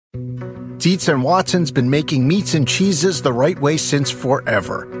Dietz and Watson's been making meats and cheeses the right way since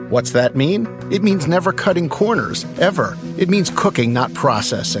forever. What's that mean? It means never cutting corners, ever. It means cooking, not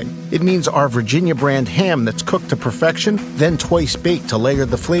processing. It means our Virginia brand ham that's cooked to perfection, then twice baked to layer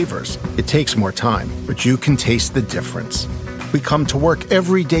the flavors. It takes more time, but you can taste the difference. We come to work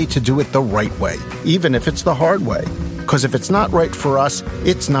every day to do it the right way, even if it's the hard way. Because if it's not right for us,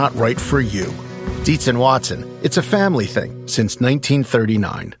 it's not right for you. Dietz and Watson, it's a family thing since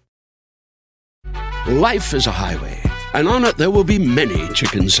 1939. Life is a highway, and on it there will be many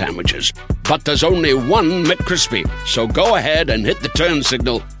chicken sandwiches. But there's only one McCrispy. So go ahead and hit the turn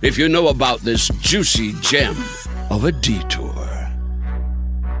signal if you know about this juicy gem of a detour.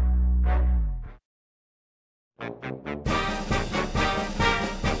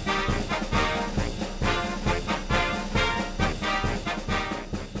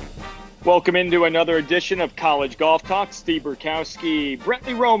 Welcome into another edition of College Golf Talk. Steve Burkowski,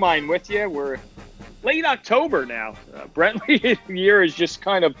 Brentley Romine with you. We're late October now. Brentley year is just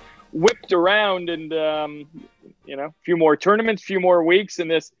kind of whipped around, and a few more tournaments, few more weeks, and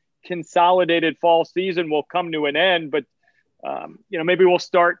this consolidated fall season will come to an end. But maybe we'll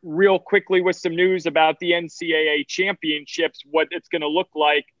start real quickly with some news about the NCAA championships, what it's going to look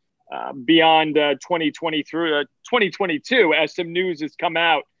like beyond 2022 as some news has come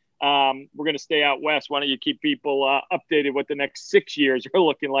out. We're going to stay out west. Why don't you keep people updated what the next 6 years are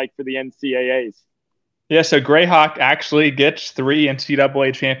looking like for the NCAAs? Yeah, so Grayhawk actually gets 3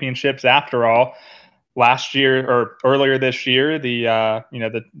 NCAA championships after all. Last year or earlier this year, the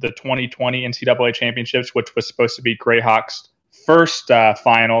 2020 NCAA championships, which was supposed to be Grayhawk's first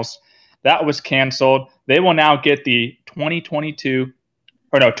finals, that was canceled. They will now get the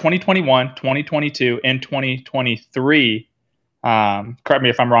 2021, 2022, and 2023. Correct me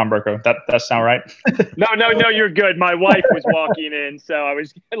if I'm wrong, Burko. That sound right? No, you're good. My wife was walking in, so I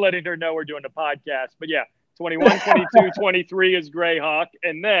was letting her know we're doing a podcast. But yeah, 21, 22, 23 is Grayhawk.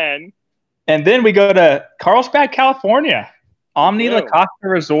 And then we go to Carlsbad, California. Omni La Costa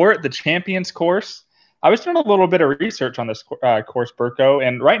Resort, the Champions Course. I was doing a little bit of research on this course, Burko,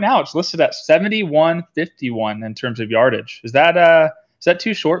 and right now it's listed at 71.51 in terms of yardage. Is that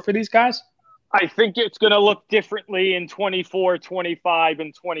too short for these guys? I think it's going to look differently in 24, 25,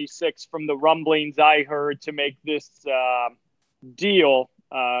 and 26 from the rumblings I heard to make this deal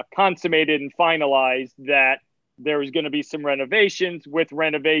consummated and finalized, that there's going to be some renovations. With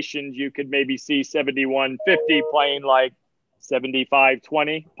renovations, you could maybe see 71.50 playing like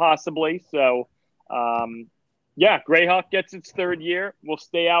 75.20 possibly. So, Grayhawk gets its third year. We'll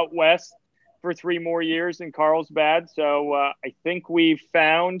stay out west for 3 more years in Carlsbad. So I think we've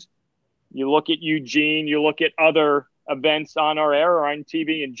found – you look at Eugene, you look at other events on our air or on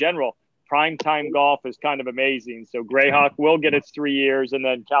TV in general, primetime golf is kind of amazing. So Grayhawk will get its 3 years, and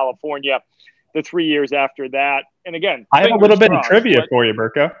then California, the 3 years after that. And again, I have a little bit of trivia for you,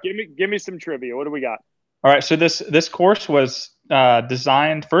 Burko. Give me some trivia. What do we got? All right, so this course was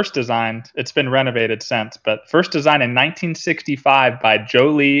first designed. It's been renovated since, but first designed in 1965 by Joe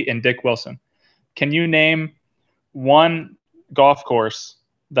Lee and Dick Wilson. Can you name one golf course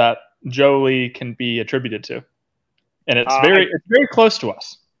that Joe Lee can be attributed to? And it's very close to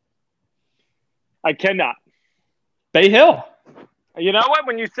us. I cannot. Bay Hill. You know what?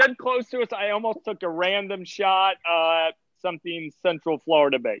 When you said close to us, I almost took a random shot at something Central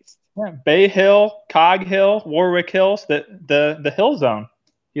Florida based. Yeah, Bay Hill, Cog Hill, Warwick Hills, the hill zone.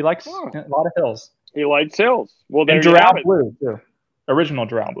 He likes a lot of hills. He likes hills. Well, there and you have Doral it. Blue too. Original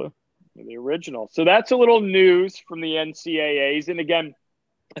Doral Blue. The original. So that's a little news from the NCAAs. And again,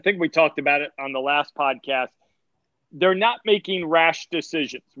 I think we talked about it on the last podcast. They're not making rash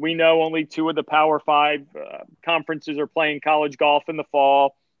decisions. We know only 2 of the Power 5 conferences are playing college golf in the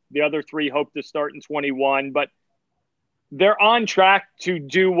fall. The other 3 hope to start in 21. But they're on track to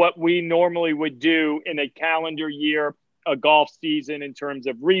do what we normally would do in a calendar year, a golf season, in terms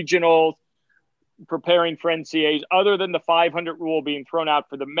of regionals, preparing for NCAAs. Other than the 500 rule being thrown out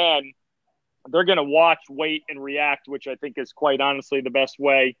for the men, they're going to watch, wait, and react, which I think is quite honestly the best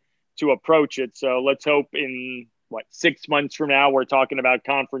way to approach it. So let's hope in, 6 months from now, we're talking about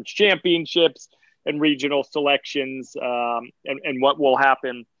conference championships and regional selections and what will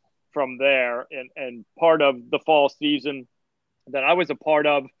happen from there. And part of the fall season that I was a part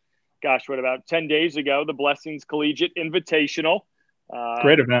of, about 10 days ago, the Blessings Collegiate Invitational.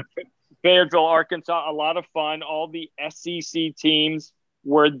 Great event. Fayetteville, Arkansas, a lot of fun. All the SEC teams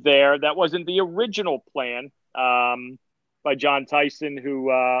were there. That wasn't the original plan by John Tyson,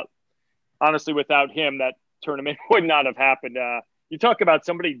 who honestly, without him, that tournament would not have happened. You talk about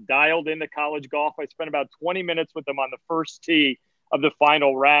somebody dialed into college golf. I spent about 20 minutes with them on the first tee of the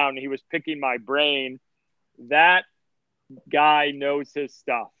final round. He was picking my brain. That guy knows his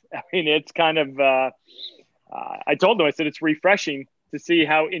stuff. I mean, it's kind of I told him, I said, it's refreshing to see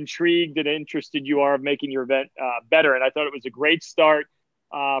how intrigued and interested you are of making your event better. And I thought it was a great start.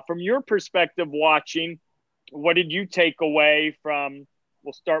 From your perspective watching, what did you take away from,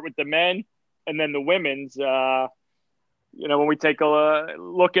 we'll start with the men and then the women's, when we take a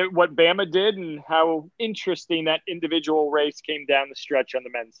look at what Bama did and how interesting that individual race came down the stretch on the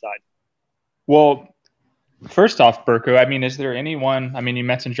men's side. Well, first off, Burko, I mean, is there anyone, I mean, you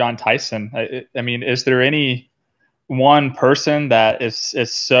mentioned John Tyson. I mean, is there any one person that is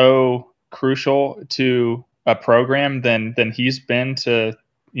so crucial to a program than he's been to,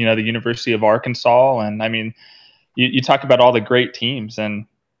 the University of Arkansas? And I mean, you talk about all the great teams, and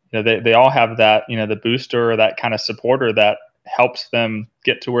they all have that, the booster or that kind of supporter that helps them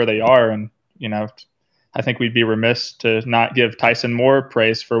get to where they are. And, I think we'd be remiss to not give Tyson more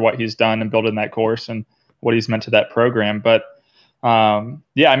praise for what he's done and building that course and what he's meant to that program. But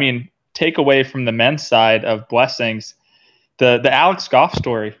I mean, take away from the men's side of blessings, the Alex Goff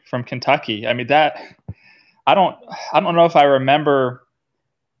story from Kentucky. I mean, that I don't know if I remember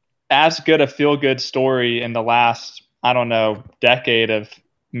as good a feel-good story in the last, decade of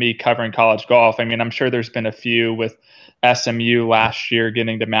me covering college golf. I mean, I'm sure there's been a few with SMU last year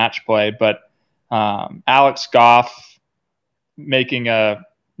getting to match play, but Alex Goff making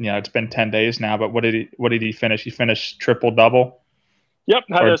it's been 10 days now, but what did he finish? He finished triple-double. Yep,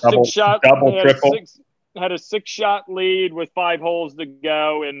 had a six-shot triple. Had a 6-shot lead with 5 holes to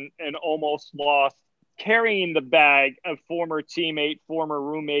go and almost lost. Carrying the bag of former teammate, former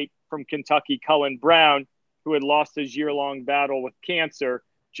roommate from Kentucky, Cullen Brown, who had lost his year-long battle with cancer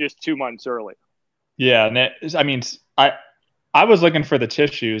just 2 months earlier. Yeah, and I was looking for the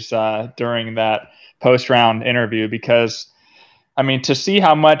tissues during that post-round interview because, I mean, to see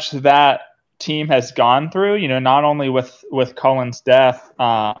how much that team has gone through, not only with Cullen's death,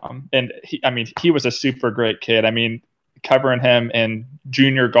 and he was a super great kid. I mean, covering him in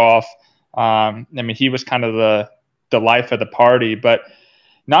junior golf, he was kind of the life of the party. But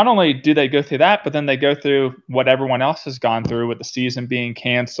not only do they go through that, but then they go through what everyone else has gone through with the season being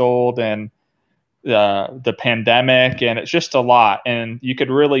canceled and the pandemic, and it's just a lot. And you could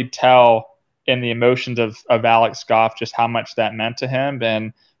really tell in the emotions of Alex Goff just how much that meant to him.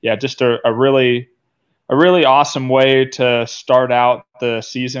 And yeah, just a really awesome way to start out the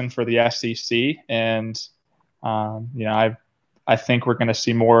season for the SEC. And I think we're going to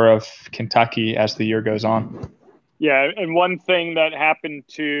see more of Kentucky as the year goes on. Yeah, and one thing that happened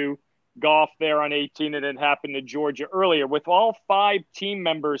to Goff there on 18, and it happened to Georgia earlier, with all 5 team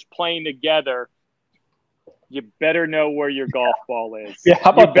members playing together, you better know where your golf ball is. Yeah,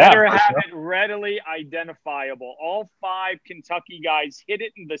 how about you better that? have it readily identifiable. All 5 Kentucky guys hit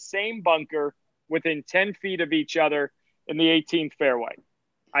it in the same bunker within 10 feet of each other in the 18th fairway.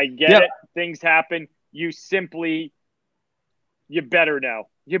 I get it. Things happen. You better know.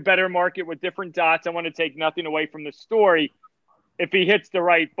 You better mark it with different dots. I want to take nothing away from the story. If he hits the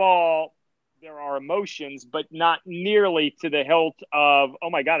right ball, there are emotions, but not nearly to the hilt of, oh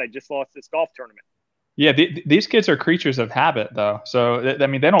my God, I just lost this golf tournament. Yeah, these kids are creatures of habit, though. So, I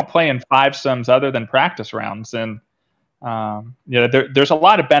mean, they don't play in 5-somes other than practice rounds. And, there's a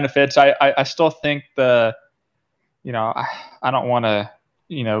lot of benefits. I still think I don't want to,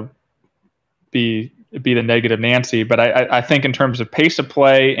 be the negative Nancy, but I think in terms of pace of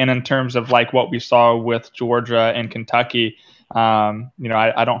play and in terms of like what we saw with Georgia and Kentucky,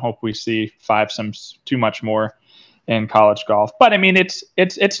 I don't hope we see 5-somes too much more in college golf. But I mean,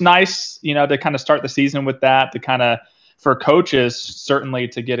 it's nice, to kind of start the season with that, to kind of, for coaches, certainly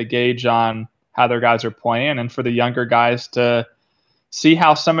to get a gauge on how their guys are playing, and for the younger guys to see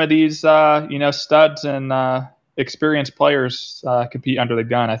how some of these, studs and experienced players compete under the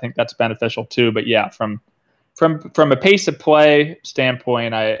gun. I think that's beneficial too. But yeah, from a pace of play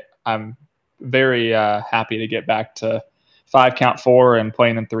standpoint, I'm very happy to get back to 5-count 4 and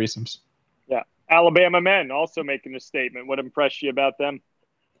playing in threesomes. Yeah. Alabama men also making a statement. What impressed you about them?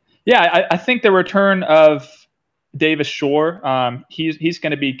 Yeah, I think the return of Davis Shore, he's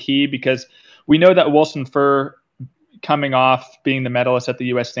going to be key, because we know that Wilson Furr, coming off being the medalist at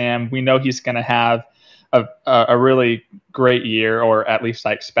the USAM, we know he's going to have a really great year, or at least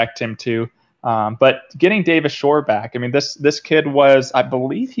I expect him to. But getting Davis Shore back, I mean, this kid was, I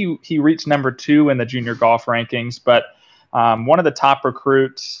believe he reached number 2 in the junior golf rankings, but one of the top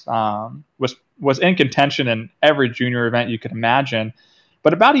recruits, was in contention in every junior event you could imagine.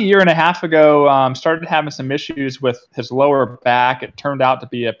 But about a year and a half ago, started having some issues with his lower back. It turned out to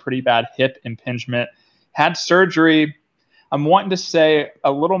be a pretty bad hip impingement. Had surgery. I'm wanting to say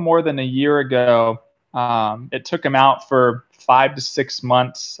a little more than a year ago. It took him out for 5 to 6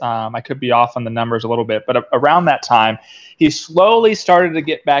 months. I could be off on the numbers a little bit, but around that time, he slowly started to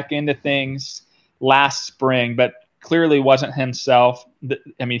get back into things last spring, but clearly wasn't himself.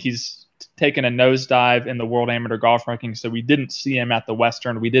 I mean, he's taken a nosedive in the World Amateur Golf Rankings, so we didn't see him at the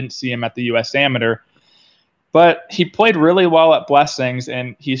Western. We didn't see him at the U.S. Amateur. But he played really well at Blessings,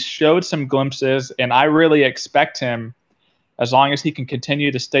 and he showed some glimpses, and I really expect him, as long as he can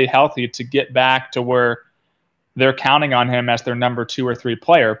continue to stay healthy, to get back to where they're counting on him as their number 2 or 3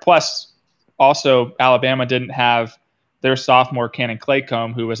 player. Plus, also, Alabama didn't have their sophomore Cannon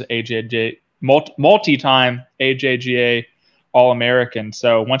Claycomb, who was an multi-time AJGA All-American.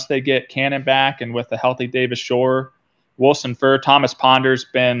 So once they get Cannon back, and with a healthy Davis Shore, Wilson Furr, Thomas Ponder's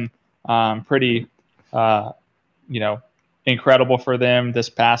been pretty, incredible for them this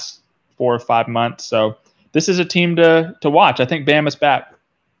past 4 or 5 months. So this is a team to watch. I think Bama's back.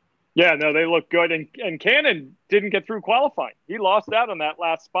 Yeah, no, they look good. And Cannon didn't get through qualifying. He lost out on that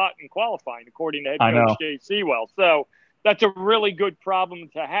last spot in qualifying, according to head coach Jay Sewell. So that's a really good problem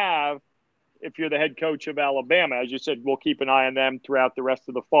to have if you're the head coach of Alabama. As you said, we'll keep an eye on them throughout the rest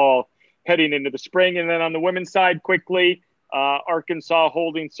of the fall, heading into the spring. And then on the women's side, quickly, Arkansas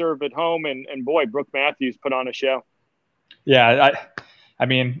holding serve at home. And boy, Brooke Matthews put on a show. Yeah, I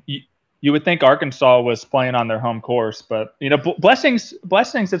mean, you would think Arkansas was playing on their home course, but Blessings,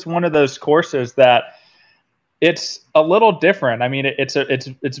 it's one of those courses that it's a little different. I mean,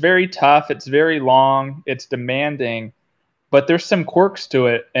 it's very tough, it's very long, it's demanding, but there's some quirks to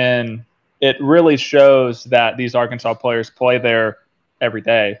it, and it really shows that these Arkansas players play there every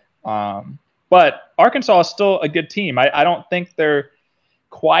day. But Arkansas is still a good team. I don't think they're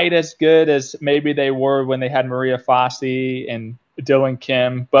quite as good as maybe they were when they had Maria Fassi and Dylan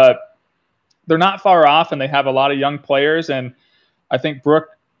Kim, but they're not far off, and they have a lot of young players. And I think Brooke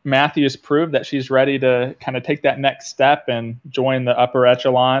Matthews proved that she's ready to kind of take that next step and join the upper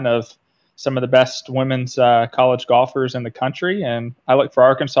echelon of some of the best women's college golfers in the country. And I look for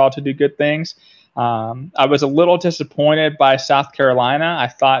Arkansas to do good things. I was a little disappointed by South Carolina. I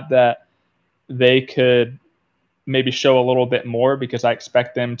thought that they could maybe show a little bit more, because I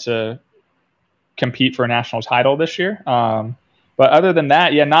expect them to compete for a national title this year. But other than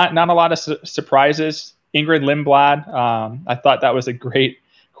that, not a lot of surprises. Ingrid Lindblad, I thought that was a great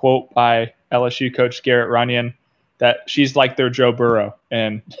quote by LSU coach Garrett Runyon, that she's like their Joe Burrow.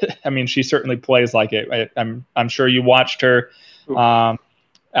 And I mean, she certainly plays like it. I'm sure you watched her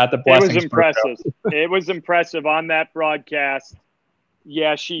at the Blessings. It was impressive. It was impressive on that broadcast.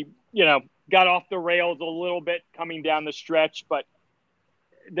 Yeah, she, got off the rails a little bit coming down the stretch, but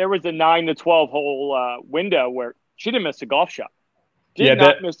there was a 9 to 12 hole window where she didn't miss a golf shot. Did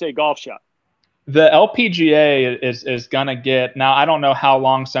not miss a golf shot. The LPGA is going to get – now, I don't know how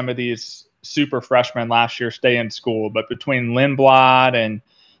long some of these super freshmen last year stay in school, but between Lindblad and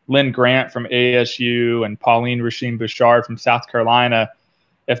Lynn Grant from ASU and Pauline Rasheen Bouchard from South Carolina,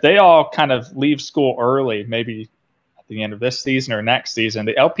 if they all kind of leave school early, maybe at the end of this season or next season,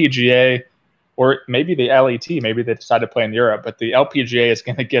 the LPGA – or maybe the LET, maybe they decide to play in Europe, but the LPGA is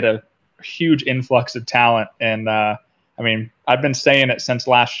going to get a huge influx of talent. And I mean, I've been saying it since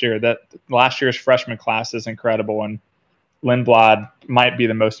last year that last year's freshman class is incredible, and Lindblad might be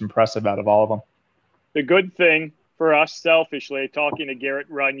the most impressive out of all of them. The good thing for us selfishly, talking to Garrett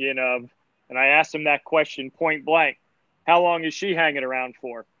Runyon and I asked him that question point blank, how long is she hanging around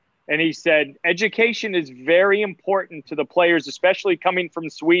for? And he said, education is very important to the players, especially coming from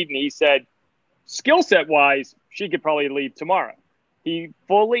Sweden. He said, skill set wise, she could probably leave tomorrow. He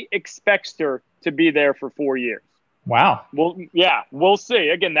fully expects her to be there for 4 years. Wow. Well, yeah, we'll see.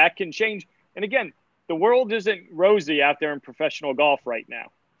 Again, that can change. And again, the world isn't rosy out there in professional golf right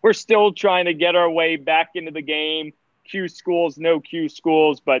now. We're still trying to get our way back into the game. Q schools, no Q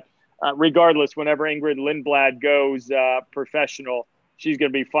schools. But regardless, whenever Ingrid Lindblad goes professional, she's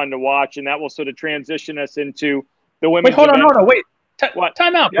going to be fun to watch. And that will sort of transition us into the women's Wait, hold on. Wait.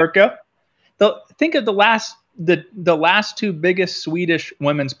 Time out, Yep. Burko. Think of the last 2 biggest Swedish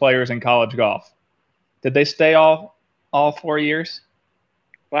women's players in college golf. Did they stay all 4 years?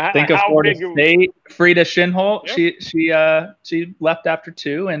 Well, Think of Florida State, Frida Schinholt. Yep. She left after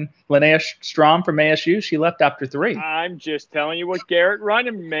 2, and Linnea Strom from ASU. She left after 3. I'm just telling you what Garrett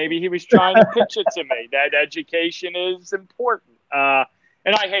Runyon, maybe he was trying to pitch it to me. That education is important, and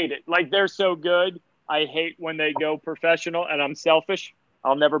I hate it. Like, they're so good. I hate when they go professional, and I'm selfish.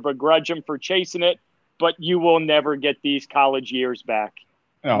 I'll never begrudge them for chasing it, but you will never get these college years back.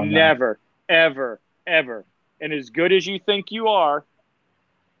 Oh, no. Never, ever, ever. And as good as you think you are,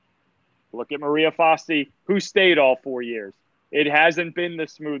 look at Maria Fassi, who stayed all 4 years. It hasn't been the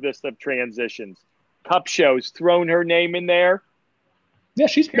smoothest of transitions. Cup shows, thrown her name in there. Yeah,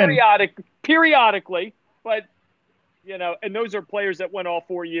 she's periodically, but and those are players that went all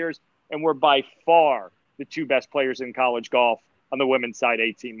 4 years and were by far the two best players in college golf on the women's side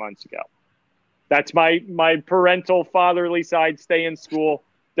 18 months ago. That's my parental fatherly side. Stay in school.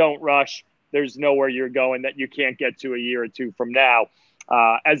 Don't rush. There's nowhere you're going that you can't get to a year or two from now.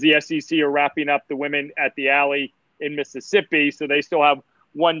 As the SEC are wrapping up the women at the Alley in Mississippi, so they still have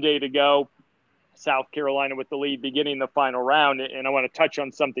 1 day to go. South Carolina with the lead beginning the final round. And I want to touch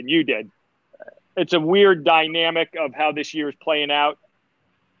on something you did. It's a weird dynamic of how this year is playing out.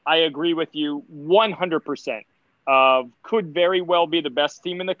 I agree with you 100%. Could very well be the best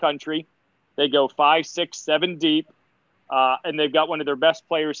team in the country. They go 5, 6, 7 deep. And they've got one of their best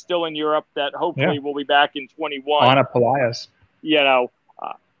players still in Europe that hopefully will be back in 21. Anna Pelaez.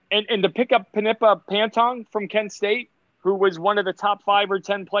 And to pick up Panipa Pantong from Kent State, who was one of the top 5 or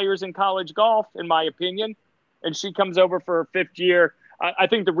 10 players in college golf, in my opinion, and she comes over for her 5th year. I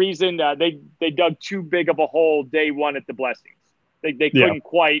think the reason they dug too big of a hole day one at the Blessings. They couldn't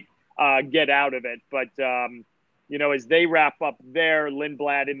quite get out of it. But, as they wrap up there,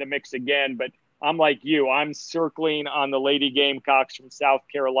 Lindblad in the mix again. But I'm like you. I'm circling on the Lady Gamecocks from South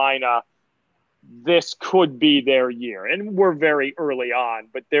Carolina. This could be their year. And we're very early on,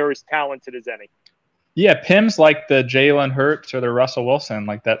 but they're as talented as any. Yeah, Pim's like the Jalen Hurts or the Russell Wilson,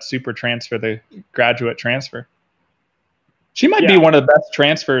 like that super transfer, the graduate transfer. She might be one of the best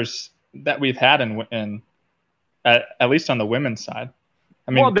transfers that we've had in at least on the women's side.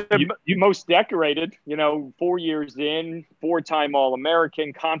 I mean, you most decorated, 4 years in, 4-time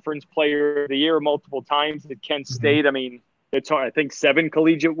All-American, Conference Player of the Year multiple times at Kent State. I mean, it's I think 7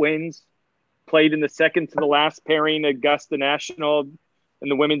 collegiate wins. Played in the second to the last pairing at Augusta National in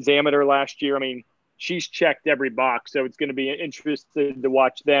the women's amateur last year. I mean, she's checked every box, so it's going to be interesting to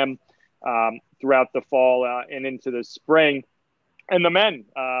watch them throughout the fall and into the spring. And the men,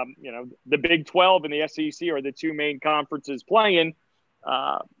 the Big 12 and the SEC are the 2 main conferences playing.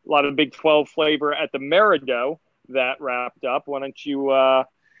 A lot of Big 12 flavor at the Merido that wrapped up. Why don't you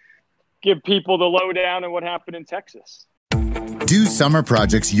give people the lowdown on what happened in Texas? Do summer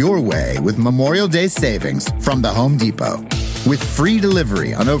projects your way with Memorial Day savings from the Home Depot. With free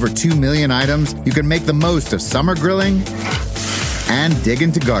delivery on over 2 million items, you can make the most of summer grilling and dig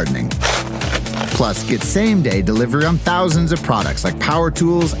into gardening. Plus, get same-day delivery on thousands of products like power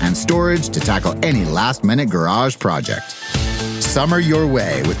tools and storage to tackle any last-minute garage project. Summer your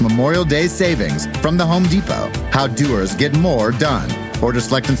way with Memorial Day savings from the Home Depot. How doers get more done. Order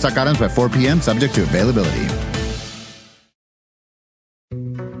select and stock items by 4 p.m. subject to availability.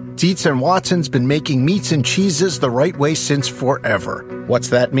 Dietz & Watson's been making meats and cheeses the right way since forever. What's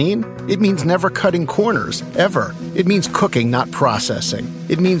that mean? It means never cutting corners, ever. It means cooking, not processing.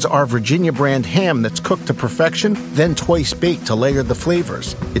 It means our Virginia brand ham that's cooked to perfection, then twice baked to layer the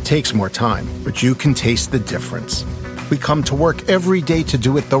flavors. It takes more time, but you can taste the difference. We come to work every day to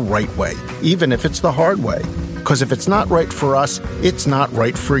do it the right way, even if it's the hard way. Because if it's not right for us, it's not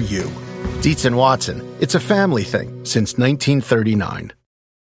right for you. Dietz & Watson, it's a family thing since 1939.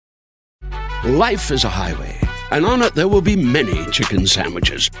 Life is a highway, and on it there will be many chicken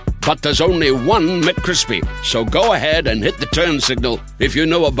sandwiches. But there's only one McCrispy. So go ahead and hit the turn signal if you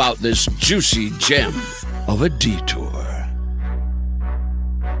know about this juicy gem of a detour.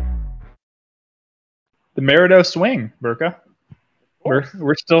 The Merido swing, Burka.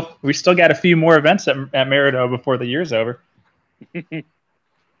 We still got a few more events at Merido before the year's over.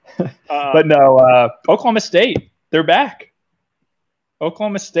 But no, Oklahoma State, they're back.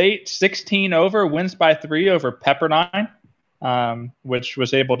 Oklahoma State 16 over, wins by 3 over Pepperdine, which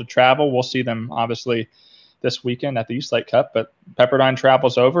was able to travel. We'll see them obviously this weekend at the East Lake Cup, but Pepperdine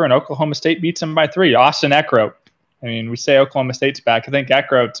travels over and Oklahoma State beats them by 3. Austin Eckroat. I mean, we say Oklahoma State's back. I think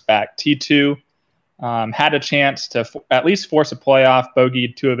Eckroat's back. T2 had a chance to at least force a playoff,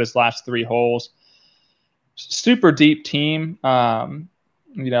 bogeyed 2 of his last 3 holes. Super deep team.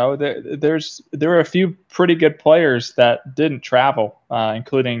 There were a few pretty good players that didn't travel,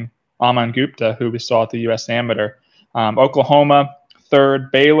 including Aman Gupta, who we saw at the U.S. Amateur. Oklahoma,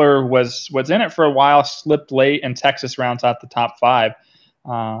 3rd. Baylor was in it for a while, slipped late, and Texas rounds out the top 5.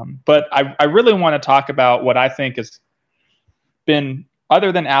 But I really want to talk about what I think has been,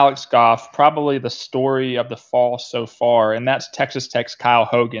 other than Alex Goff, probably the story of the fall so far, and that's Texas Tech's Kyle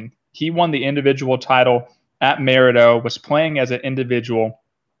Hogan. He won the individual title at Merido, was playing as an individual.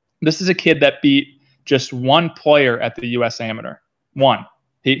 This is a kid that beat just one player at the U.S. Amateur. One.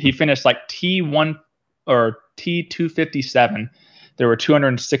 He finished like T1 or T257. There were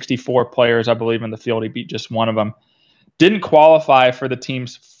 264 players, I believe, in the field. He beat just one of them. Didn't qualify for the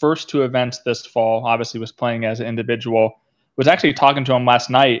team's first two events this fall. Obviously was playing as an individual. Was actually talking to him last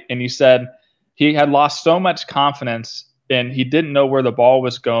night, and he said he had lost so much confidence and he didn't know where the ball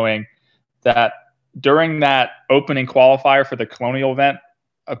was going that during that opening qualifier for the Colonial event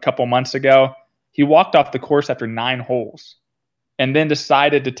a couple months ago, he walked off the course after 9 holes and then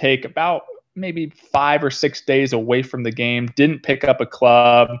decided to take about maybe 5 or 6 days away from the game, didn't pick up a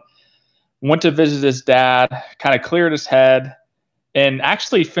club, went to visit his dad, kind of cleared his head, and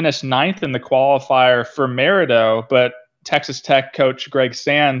actually finished 9th in the qualifier for Merido. But Texas Tech coach Greg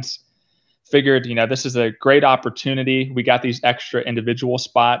Sands figured, this is a great opportunity. We got these extra individual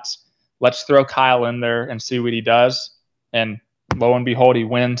spots. Let's throw Kyle in there and see what he does. And lo and behold, he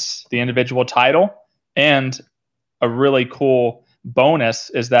wins the individual title. And a really cool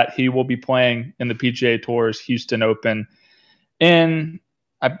bonus is that he will be playing in the PGA Tour's Houston Open in,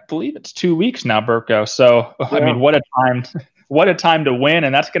 I believe it's 2 weeks now, Burko. So, yeah. I mean, what a time to win.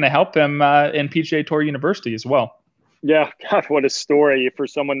 And that's going to help him in PGA Tour University as well. Yeah, God, what a story for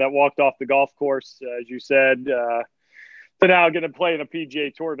someone that walked off the golf course, as you said, to now going to play in a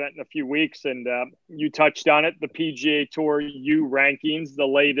PGA Tour event in a few weeks. And you touched on it, the PGA Tour U rankings, the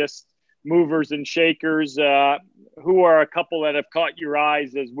latest movers and shakers. Who are a couple that have caught your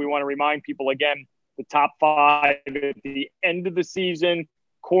eyes, as we want to remind people again, the top 5 at the end of the season,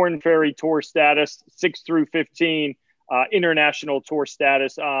 Korn Ferry Tour status, 6 through 15, international tour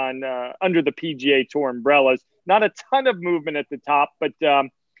status on under the PGA Tour umbrellas. Not a ton of movement at the top, but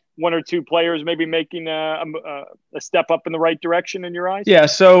 1 or 2 players maybe making a step up in the right direction in your eyes? Yeah,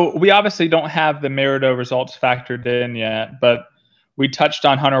 so we obviously don't have the Merido results factored in yet, but we touched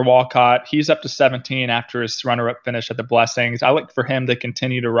on Hunter Walcott. He's up to 17 after his runner-up finish at the Blessings. I look for him to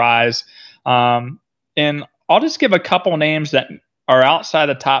continue to rise. And I'll just give a couple names that are outside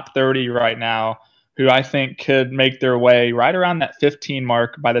the top 30 right now who I think could make their way right around that 15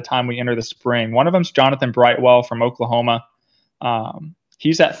 mark by the time we enter the spring. One of them is Jonathan Brightwell from Oklahoma.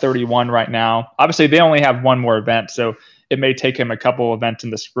 He's at 31 right now. Obviously, they only have one more event, so it may take him a couple events in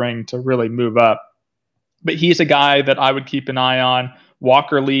the spring to really move up. But he's a guy that I would keep an eye on.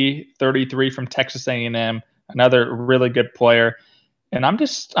 Walker Lee, 33 from Texas A&M, another really good player. And I'm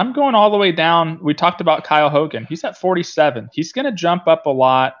going all the way down. We talked about Kyle Hogan. He's at 47. He's going to jump up a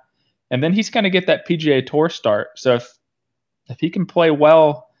lot, and then he's going to get that PGA Tour start. So if he can play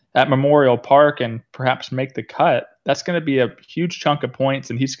well at Memorial Park and perhaps make the cut, that's going to be a huge chunk of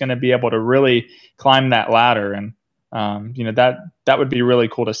points, and he's going to be able to really climb that ladder. And that would be really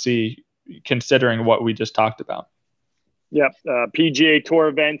cool to see, considering what we just talked about. Yep. PGA Tour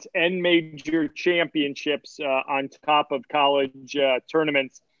events and major championships on top of college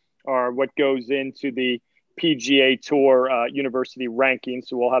tournaments are what goes into the PGA Tour University rankings.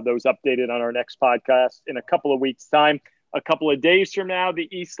 So we'll have those updated on our next podcast in a couple of weeks' time. A couple of days from now, the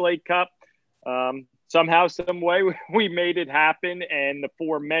East Lake Cup. Somehow, some way, we made it happen. And the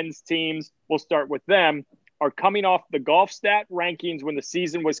 4 men's teams, we'll start with them, are coming off the golf stat rankings when the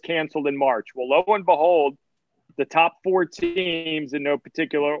season was canceled in March. Well, lo and behold, the top 4 teams in no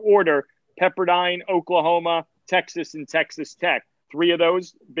particular order, Pepperdine, Oklahoma, Texas, and Texas Tech. 3 of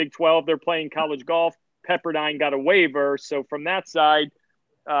those, Big 12, they're playing college golf. Pepperdine got a waiver. So from that side,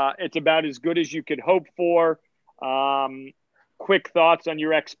 it's about as good as you could hope for. Quick thoughts on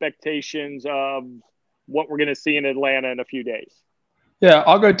your expectations of what we're going to see in Atlanta in a few days. Yeah,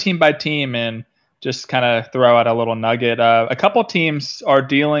 I'll go team by team and just kind of throw out a little nugget. A couple teams are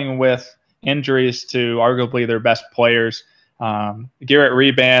dealing with injuries to arguably their best players. Garrett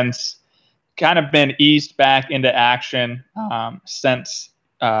Reband's kind of been eased back into action since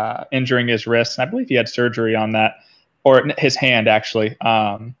injuring his wrist. And I believe he had surgery on that, or his hand actually.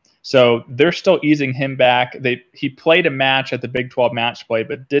 So they're still easing him back. He played a match at the Big 12 match play,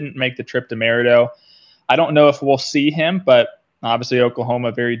 but didn't make the trip to Merido. I don't know if we'll see him, but obviously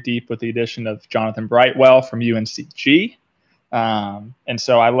Oklahoma very deep with the addition of Jonathan Brightwell from UNCG. And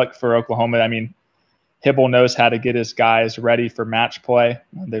so I look for Oklahoma. I mean, Hybl knows how to get his guys ready for match play.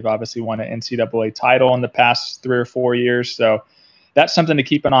 They've obviously won an NCAA title in the past 3 or 4 years. So that's something to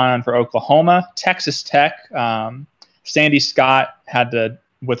keep an eye on for Oklahoma. Texas Tech, Sandy Scott had to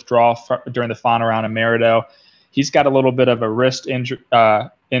withdraw during the final round of Merido. He's got a little bit of a wrist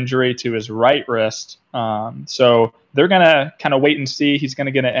injury to his right wrist. So they're going to kind of wait and see. He's going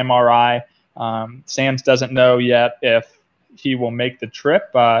to get an MRI. Sands doesn't know yet if he will make the trip.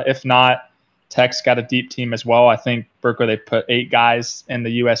 If not, Tech's got a deep team as well. I think, Burko, they put 8 guys in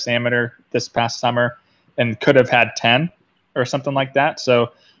the U.S. Amateur this past summer and could have had 10 or something like that.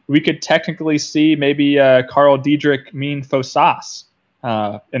 So we could technically see maybe Carl Diedrich Mean Fosas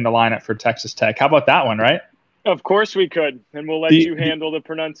in the lineup for Texas Tech. How about that one, right? Of course we could, and we'll let you handle the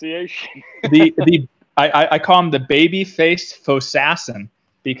pronunciation. I call him the baby-faced Fosassin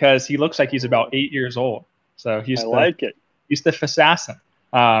because he looks like he's about 8 years old. So he's it. He's the Fosassin.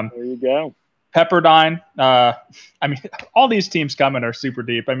 There you go. Pepperdine. I mean, all these teams coming are super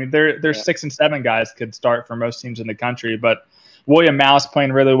deep. I mean, there's 6 and 7 guys could start for most teams in the country, but William Mouse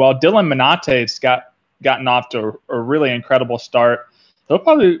playing really well. Dylan Minate's gotten off to a really incredible start. He'll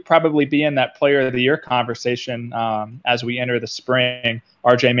probably be in that Player of the Year conversation as we enter the spring.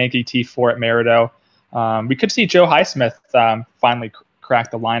 RJ Mankey T4 at Maridoe. We could see Joe Highsmith finally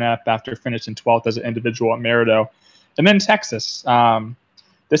crack the lineup after finishing 12th as an individual at Maridoe. And then Texas.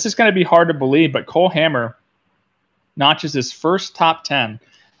 This is going to be hard to believe, but Cole Hammer notches his first top 10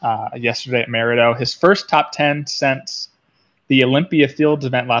 yesterday at Maridoe. His first top 10 since the Olympia Fields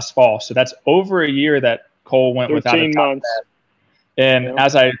event last fall. So that's over a year that Cole went without a top 10. And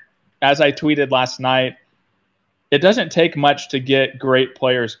as I tweeted last night, it doesn't take much to get great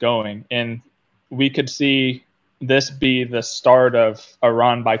players going. And we could see this be the start of a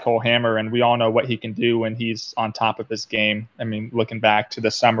run by Cole Hammer, and we all know what he can do when he's on top of his game. I mean, looking back to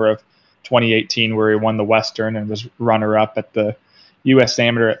the summer of 2018 where he won the Western and was runner-up at the U.S.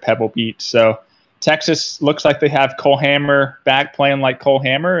 Amateur at Pebble Beach. So Texas looks like they have Cole Hammer back playing like Cole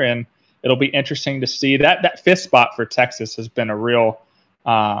Hammer, and it'll be interesting to see. That 5th spot for Texas has been a real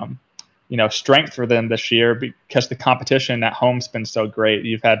strength for them this year because the competition at home's been so great.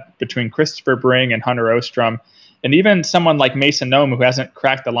 You've had between Christopher Bring and Hunter Ostrom, and even someone like Mason Nome, who hasn't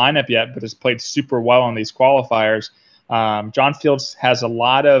cracked the lineup yet, but has played super well on these qualifiers. John Fields has a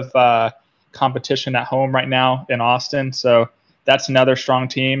lot of competition at home right now in Austin, so that's another strong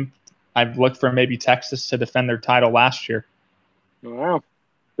team. I've looked for maybe Texas to defend their title last year. Wow,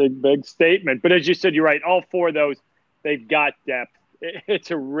 big statement. But as you said, you're right. All 4 of those, they've got depth. It's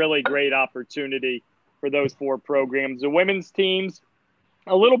a really great opportunity for those 4 programs. The women's teams,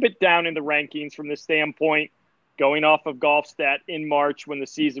 a little bit down in the rankings from the standpoint. Going off of GolfStat in March when the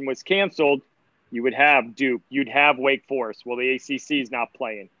season was canceled, you would have Duke, you'd have Wake Forest. Well, the ACC is not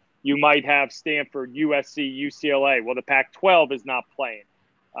playing. You might have Stanford, USC, UCLA. Well, the Pac-12 is not playing.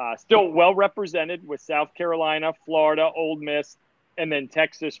 Still well represented with South Carolina, Florida, Ole Miss, and then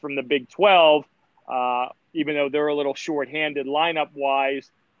Texas from the Big 12, even though they're a little shorthanded lineup-wise.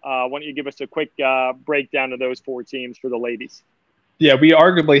 Why don't you give us a quick breakdown of those 4 teams for the ladies? Yeah, we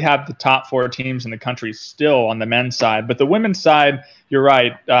arguably have the top 4 teams in the country still on the men's side. But the women's side, you're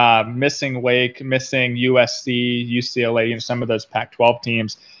right, missing Wake, missing USC, UCLA, some of those Pac-12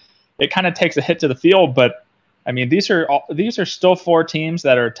 teams. It kind of takes a hit to the field, but, I mean, these are still 4 teams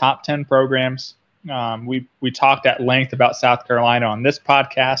that are top 10 programs. We talked at length about South Carolina on this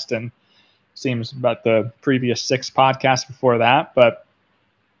podcast, and seems about the previous 6 podcasts before that. But,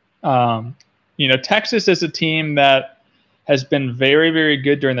 Texas is a team that has been very, very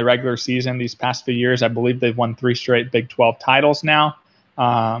good during the regular season these past few years. I believe they've won 3 straight Big 12 titles now.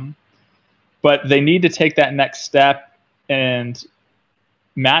 But they need to take that next step, and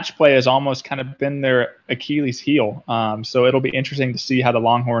match play has almost kind of been their Achilles heel. So it'll be interesting to see how the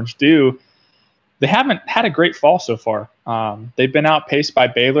Longhorns do. They haven't had a great fall so far. They've been outpaced by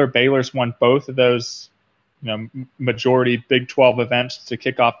Baylor. Baylor's won both of those, majority Big 12 events to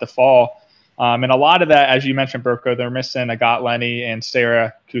kick off the fall. And a lot of that, as you mentioned, Burko, they're missing Agat Lenny and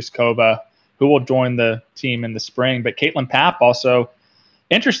Sarah Kuskova, who will join the team in the spring. But Caitlin Papp also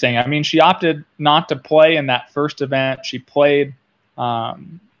interesting. I mean, she opted not to play in that first event. She played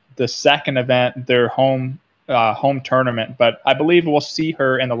the second event, their home tournament. But I believe we'll see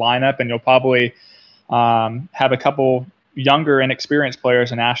her in the lineup, and you'll probably have a couple younger inexperienced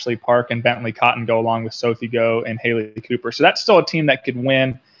players in Ashley Park and Bentley Cotton go along with Sophie Go and Haley Cooper. So that's still a team that could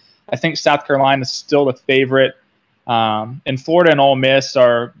win. I think South Carolina is still the favorite. And Florida and Ole Miss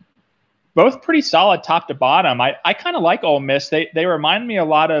are both pretty solid top to bottom. I kind of like Ole Miss. They remind me a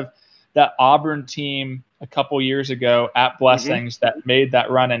lot of that Auburn team a couple years ago at Blessings that made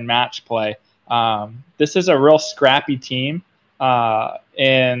that run in match play. This is a real scrappy team,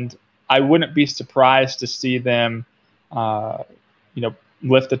 and I wouldn't be surprised to see them,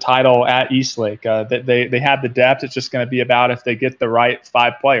 lift the title at Eastlake. They have the depth. It's just going to be about if they get the right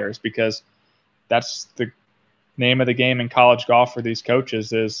 5 players, because that's the name of the game in college golf for these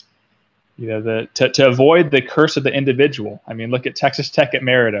coaches is, to avoid the curse of the individual. I mean, look at Texas Tech at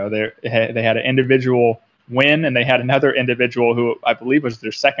Maridoe. They had an individual win, and they had another individual who I believe was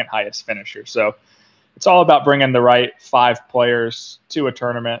their second highest finisher. So it's all about bringing the right 5 players to a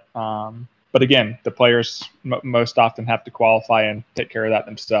tournament. But again, the players most often have to qualify and take care of that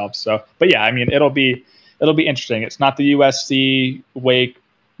themselves. So, but yeah, I mean, it'll be interesting. It's not the USC Wake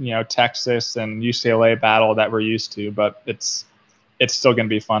Texas and UCLA battle that we're used to, but it's still going to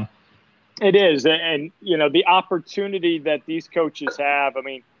be fun. It is. And, the opportunity that these coaches have, I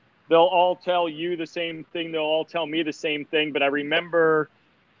mean, they'll all tell you the same thing. They'll all tell me the same thing. But I remember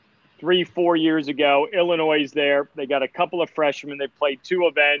 3-4 years ago, Illinois is there. They got a couple of freshmen. They played 2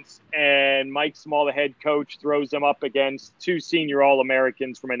 events, and Mike Small, the head coach, throws them up against 2 senior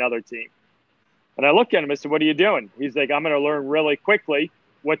All-Americans from another team. And I looked at him and said, "What are you doing?" He's like, "I'm going to learn really quickly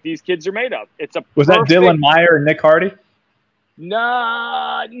what these kids are made of." Was that Dylan Meyer and Nick Hardy? No,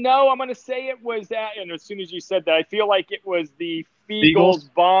 I'm going to say it was that. And as soon as you said that, I feel like it was the Fiegels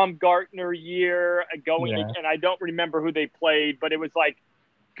Baumgartner year and I don't remember who they played, but it was like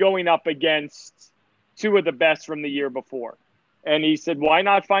going up against 2 of the best from the year before. And he said, why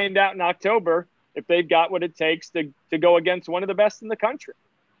not find out in October if they've got what it takes to go against one of the best in the country?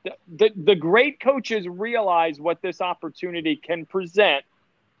 The great coaches realize what this opportunity can present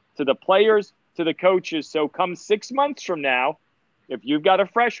to the players, to the coaches. So come 6 months from now, if you've got a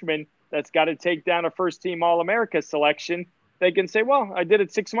freshman that's got to take down a first-team All-America selection, they can say, well, I did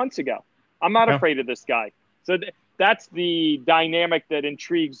it 6 months ago. I'm not afraid of this guy. So that's the dynamic that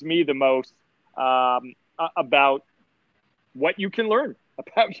intrigues me the most about what you can learn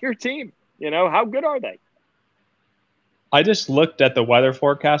about your team. How good are they? I just looked at the weather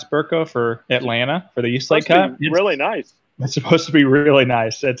forecast, Burko, for Atlanta for the East Lake Cup. It's really nice. It's supposed to be really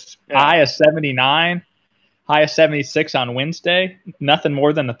nice. It's high of 79, high of 76 on Wednesday. Nothing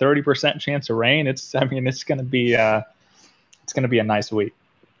more than a 30% chance of rain. It's going to be a nice week.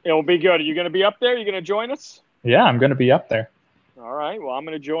 It will be good. Are you going to be up there? Are you going to join us? Yeah, I'm going to be up there. All right. Well, I'm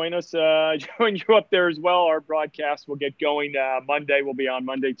going to join you up there as well. Our broadcast will get going Monday. We'll be on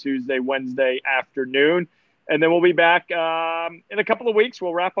Monday, Tuesday, Wednesday afternoon. And then we'll be back in a couple of weeks.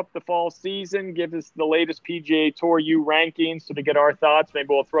 We'll wrap up the fall season, give us the latest PGA Tour U rankings so to get our thoughts. Maybe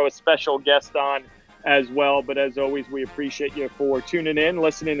we'll throw a special guest on as well. But as always, we appreciate you for tuning in,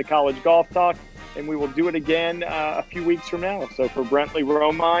 listening to College Golf Talk. And we will do it again a few weeks from now. So for Brentley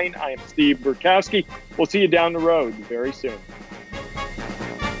Romine, I am Steve Burkowski. We'll see you down the road very soon.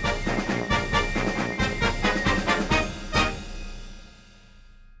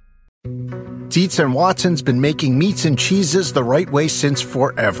 Dietz & Watson's been making meats and cheeses the right way since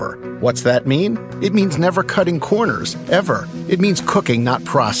forever. What's that mean? It means never cutting corners, ever. It means cooking, not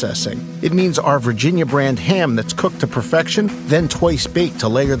processing. It means our Virginia brand ham that's cooked to perfection, then twice baked to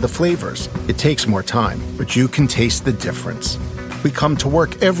layer the flavors. It takes more time, but you can taste the difference. We come to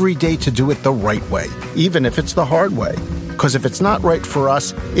work every day to do it the right way, even if it's the hard way. Because if it's not right for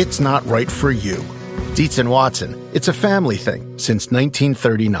us, it's not right for you. Dietz & Watson, it's a family thing since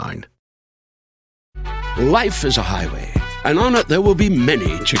 1939. Life is a highway, and on it there will be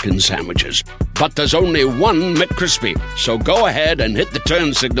many chicken sandwiches. But there's only one McCrispy. So go ahead and hit the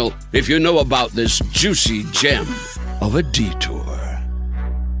turn signal if you know about this juicy gem of a detour.